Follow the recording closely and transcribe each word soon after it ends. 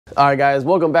All right guys,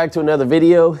 welcome back to another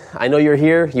video. I know you're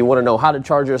here, you want to know how to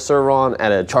charge your SUR RON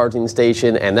at a charging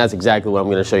station, and that's exactly what I'm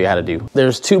going to show you how to do.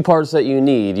 There's two parts that you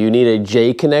need. You need a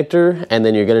J connector, and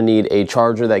then you're going to need a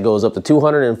charger that goes up to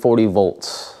 240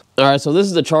 volts. All right, so this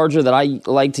is the charger that I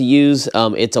like to use.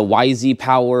 It's a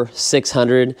yzpower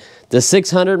 600. The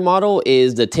 600 model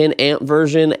is the 10 amp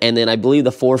version, and then I believe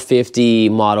the 450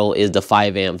 model is the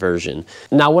 5 amp version.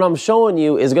 Now what I'm showing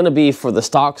you is gonna be for the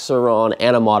stock SUR RON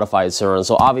and a modified SUR RON.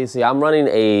 So obviously I'm running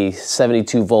a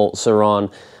 72 volt SUR RON,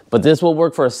 but this will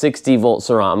work for a 60 volt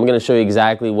SUR RON. I'm gonna show you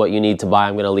exactly what you need to buy.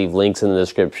 I'm gonna leave links in the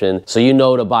description so you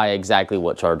know to buy exactly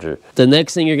what charger. The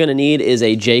next thing you're gonna need is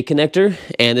a J connector,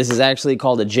 and this is actually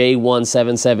called a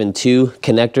J1772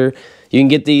 connector. You can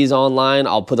get these online.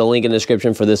 I'll put a link in the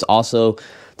description for this also.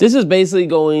 This is basically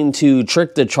going to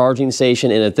trick the charging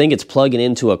station, and I think it's plugging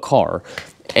into a car.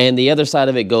 And the other side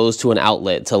of it goes to an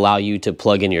outlet to allow you to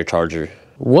plug in your charger.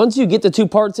 Once you get the two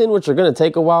parts in, which are gonna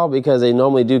take a while because they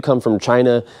normally do come from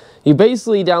China, you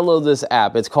basically download this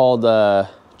app. It's called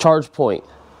Chargepoint.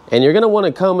 And you're gonna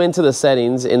wanna come into the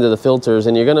settings, into the filters,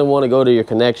 and you're gonna wanna go to your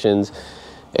connections,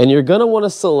 and you're gonna wanna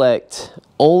select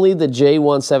only the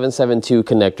J1772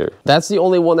 connector. That's the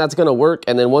only one that's gonna work,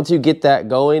 and then once you get that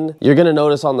going, you're gonna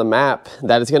notice on the map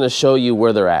that it's gonna show you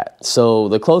where they're at. So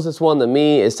the closest one to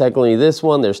me is technically this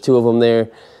one. There's two of them there,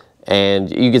 and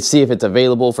you can see if it's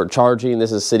available for charging.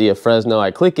 This is City of Fresno.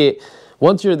 I click it.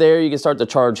 Once you're there, you can start to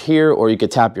charge here, or you could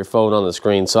tap your phone on the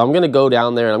screen. So I'm gonna go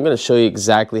down there and I'm gonna show you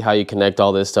exactly how you connect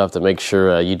all this stuff to make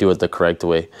sure you do it the correct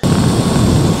way.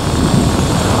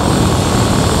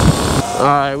 All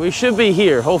right, we should be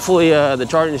here. Hopefully the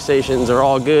charging stations are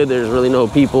all good. There's really no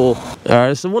people. All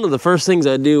right, so one of the first things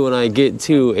I do when I get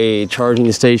to a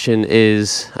charging station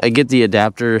is I get the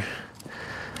adapter.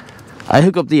 I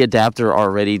hook up the adapter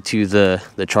already to the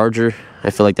charger.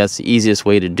 I feel like that's the easiest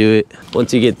way to do it.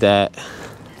 Once you get that,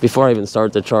 before I even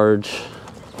start the charge.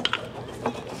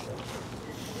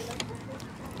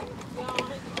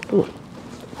 Ooh,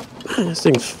 man, this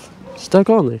thing's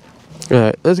stuck on there. All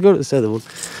right, let's go to this other one.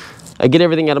 I get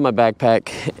everything out of my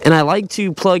backpack, and I like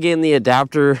to plug in the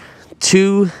adapter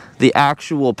to the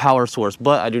actual power source,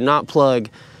 but I do not plug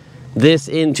this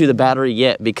into the battery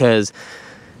yet because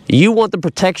you want the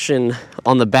protection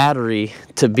on the battery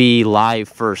to be live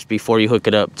first before you hook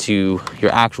it up to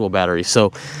your actual battery.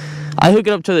 So I hook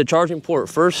it up to the charging port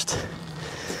first.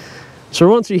 So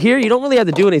once you're here, you don't really have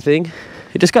to do anything.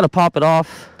 You just gotta pop it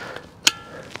off.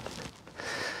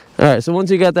 All right, so once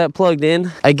you got that plugged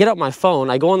in, I get out my phone,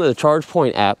 I go into the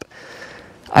Chargepoint app.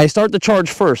 I start the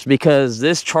charge first because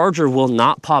this charger will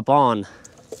not pop on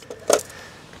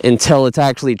until it's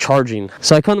actually charging.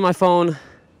 So I come to my phone,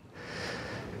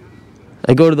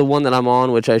 I go to the one that I'm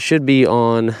on, which I should be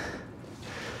on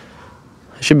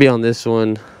this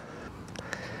one.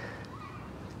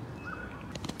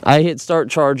 I hit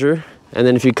start charger, and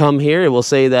then if you come here, it will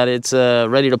say that it's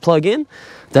ready to plug in.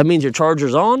 That means your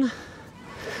charger's on.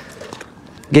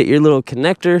 Get your little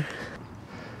connector,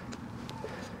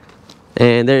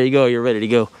 and there you go, you're ready to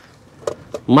go.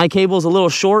 My cable's a little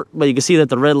short, but you can see that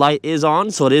the red light is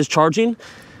on, so it is charging.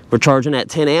 We're charging at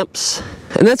 10 amps,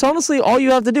 and that's honestly all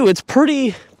you have to do. It's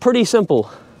pretty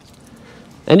simple.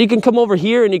 And you can come over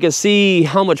here and you can see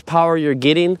how much power you're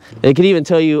getting. It can even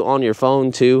tell you on your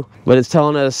phone too, but it's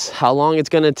telling us how long it's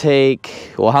gonna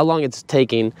take, well, how long it's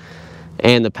taking,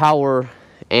 and the power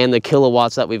and the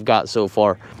kilowatts that we've got so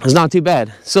far. It's not too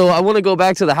bad. So I wanna go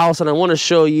back to the house and I wanna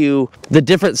show you the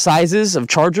different sizes of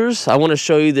chargers. I wanna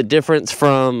show you the difference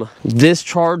from this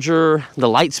charger, the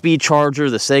Litespeed charger,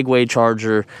 the Segway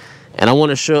charger, and I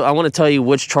wanna tell you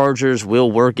which chargers will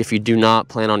work if you do not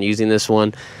plan on using this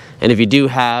one. And if you do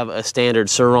have a standard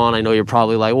SUR RON, I know you're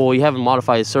probably like, well, you haven't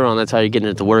modified SUR RON, that's how you're getting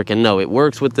it to work. And no, it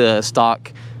works with the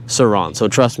stock SUR RON, so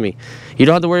trust me. You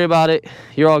don't have to worry about it.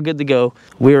 You're all good to go.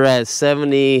 We're at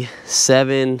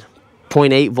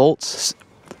 77.8 volts,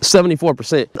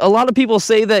 74%. A lot of people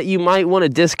say that you might want to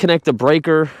disconnect the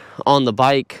breaker on the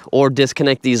bike or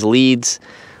disconnect these leads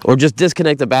or just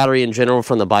disconnect the battery in general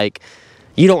from the bike.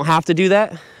 You don't have to do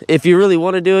that. If you really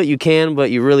want to do it, you can,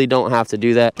 but you really don't have to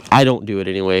do that. I don't do it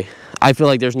anyway. I feel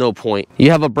like there's no point.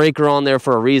 You have a breaker on there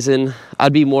for a reason.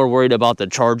 I'd be more worried about the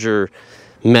charger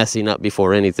messing up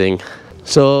before anything.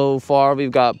 So far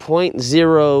we've got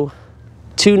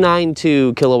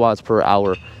 0.0292 kilowatts per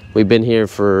hour. We've been here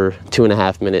for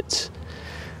 2.5 minutes.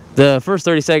 The first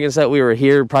 30 seconds that we were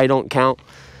here probably don't count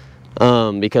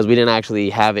because we didn't actually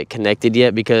have it connected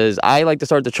yet, because I like to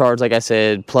start the charge, like I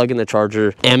said, plug in the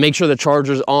charger and make sure the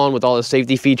charger's on with all the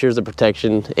safety features of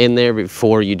protection in there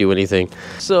before you do anything.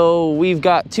 So we've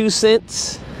got 2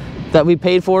 cents that we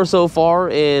paid for so far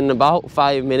in about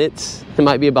 5 minutes. It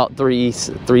might be about 3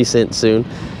 cents soon.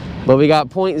 But we got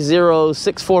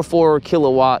 0.0644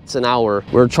 kilowatts an hour.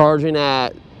 We're charging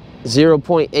at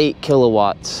 0.8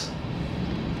 kilowatts.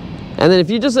 And then if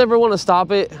you just ever want to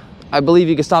stop it, I believe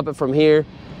you can stop it from here.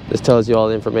 This tells you all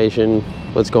the information,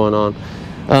 what's going on.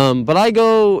 But I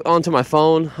go onto my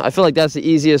phone. I feel like that's the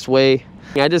easiest way.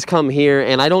 I just come here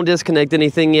and I don't disconnect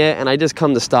anything yet, and I just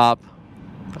come to stop.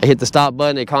 I hit the stop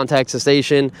button, it contacts the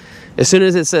station. As soon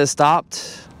as it says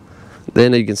stopped,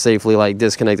 then you can safely like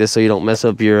disconnect this so you don't mess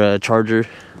up your charger.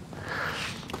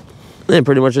 And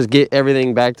pretty much just get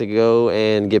everything back to go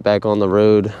and get back on the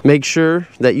road. Make sure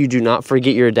that you do not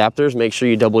forget your adapters. Make sure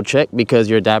you double check, because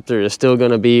your adapter is still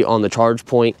gonna be on the charge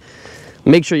point.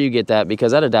 Make sure you get that,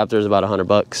 because that adapter is about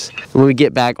 $100. When we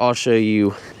get back, I'll show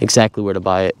you exactly where to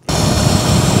buy it.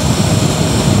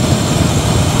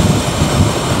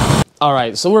 All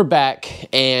right, so we're back,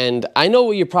 and I know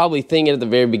what you're probably thinking at the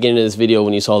very beginning of this video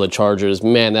when you saw the chargers.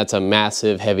 Man, that's a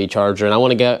massive, heavy charger, and I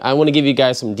want to give you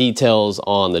guys some details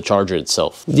on the charger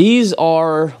itself. These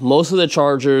are most of the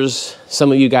chargers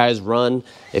some of you guys run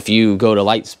if you go to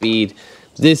Litespeed.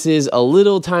 This is a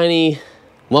little tiny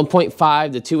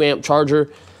 1.5 to 2 amp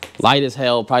charger, light as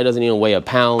hell, probably doesn't even weigh a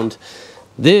pound.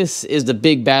 This is the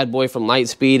big bad boy from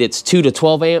Litespeed. It's 2 to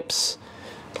 12 amps.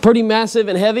 Pretty massive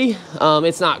and heavy.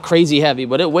 It's not crazy heavy,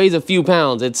 but it weighs a few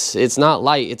pounds. It's not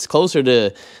light. It's closer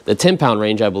to the 10-pound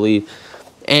range, I believe.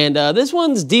 And this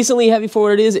one's decently heavy for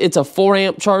what it is. It's a 4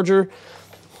 amp charger.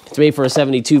 It's made for a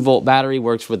 72 volt battery,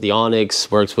 works with the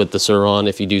Onyx, works with the SUR RON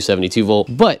if you do 72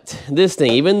 volt. But this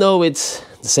thing, even though it's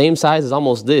the same size as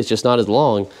almost this, just not as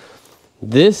long,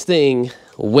 this thing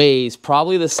weighs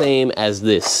probably the same as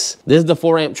this. This is the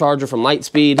 4 amp charger from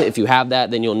Litespeed. If you have that,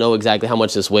 then you'll know exactly how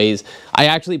much this weighs. I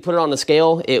actually put it on the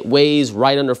scale. It weighs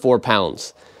right under 4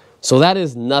 pounds. So that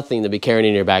is nothing to be carrying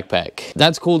in your backpack.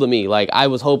 That's cool to me. Like, I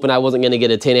was hoping I wasn't gonna get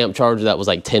a 10 amp charger that was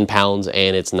like 10 pounds,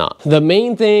 and it's not. The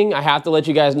main thing I have to let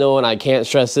you guys know, and I can't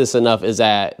stress this enough, is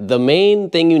that the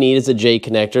main thing you need is a J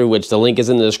connector, which the link is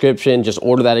in the description. Just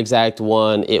order that exact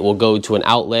one. It will go to an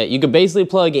outlet. You can basically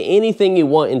plug anything you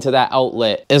want into that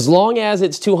outlet, as long as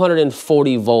it's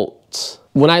 240 volts.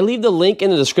 When I leave the link in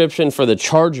the description for the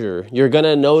charger, you're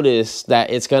gonna notice that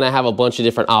it's gonna have a bunch of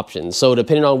different options. So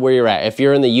depending on where you're at, if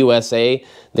you're in the USA,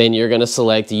 then you're gonna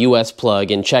select US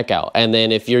plug and checkout. And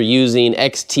then if you're using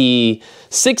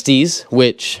XT60s,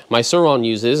 which my SURRON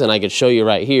uses, and I could show you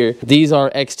right here, these are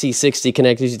XT60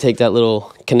 connectors. You take that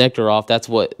little connector off, that's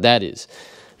what that is.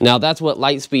 Now that's what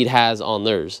Litespeed has on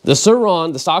theirs. The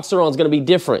SURRON, the stock SURRON is gonna be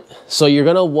different. So you're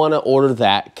gonna wanna order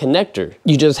that connector.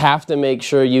 You just have to make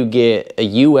sure you get a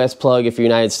US plug if you're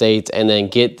United States, and then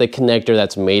get the connector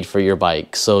that's made for your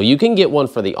bike. So you can get one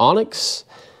for the Onyx,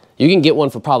 you can get one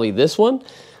for probably this one,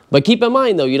 but keep in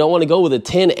mind though, you don't wanna go with a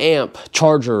 10 amp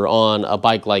charger on a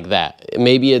bike like that.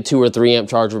 Maybe a 2 or 3 amp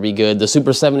charger would be good. The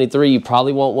Super 73, you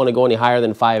probably won't wanna go any higher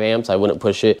than 5 amps. I wouldn't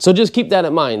push it. So just keep that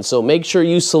in mind. So make sure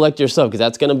you select yourself, because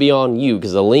that's gonna be on you,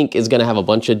 because the link is gonna have a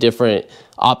bunch of different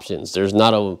options. There's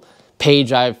not a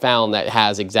page I've found that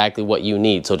has exactly what you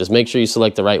need. So just make sure you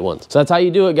select the right ones. So that's how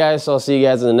you do it, guys. So I'll see you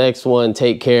guys in the next one.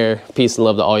 Take care. Peace and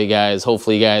love to all you guys.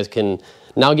 Hopefully you guys can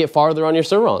now get farther on your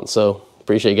SURRON. So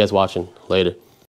appreciate you guys watching. Later.